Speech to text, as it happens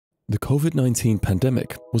The COVID-19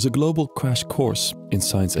 pandemic was a global crash course in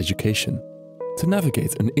science education. To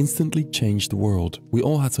navigate an instantly changed world, we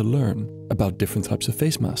all had to learn about different types of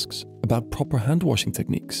face masks, about proper hand washing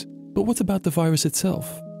techniques. But what about the virus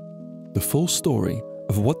itself? The full story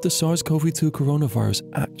of what the SARS-CoV-2 coronavirus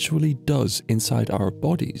actually does inside our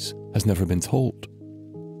bodies has never been told.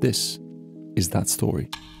 This is that story.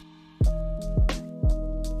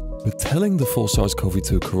 But telling the full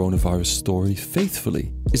SARS-CoV-2 coronavirus story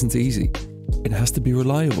faithfully isn't easy. It has to be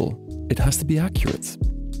reliable, it has to be accurate,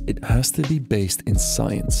 it has to be based in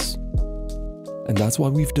science. And that's why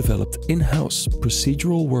we've developed in-house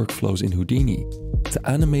procedural workflows in Houdini to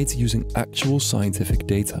animate using actual scientific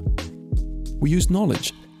data. We use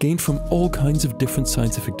knowledge gained from all kinds of different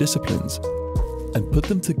scientific disciplines and put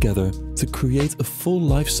them together to create a full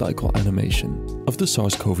life cycle animation of the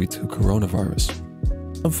SARS-CoV-2 coronavirus.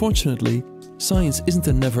 Unfortunately, science isn't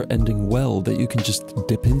a never-ending well that you can just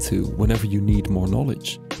dip into whenever you need more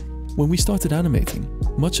knowledge. When we started animating,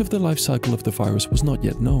 much of the life cycle of the virus was not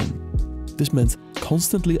yet known. This meant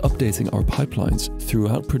constantly updating our pipelines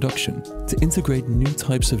throughout production to integrate new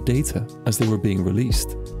types of data as they were being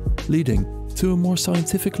released, leading to a more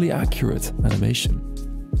scientifically accurate animation.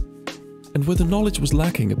 And where the knowledge was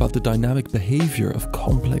lacking about the dynamic behavior of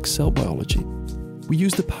complex cell biology, we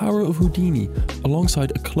used the power of Houdini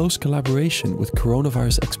alongside a close collaboration with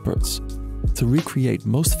coronavirus experts to recreate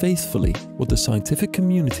most faithfully what the scientific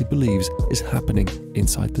community believes is happening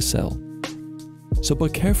inside the cell. So by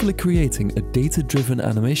carefully creating a data-driven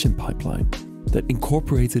animation pipeline that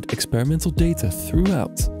incorporated experimental data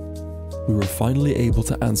throughout, we were finally able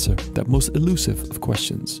to answer that most elusive of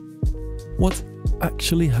questions. What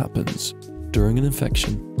actually happens during an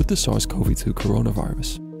infection with the SARS-CoV-2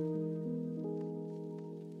 coronavirus?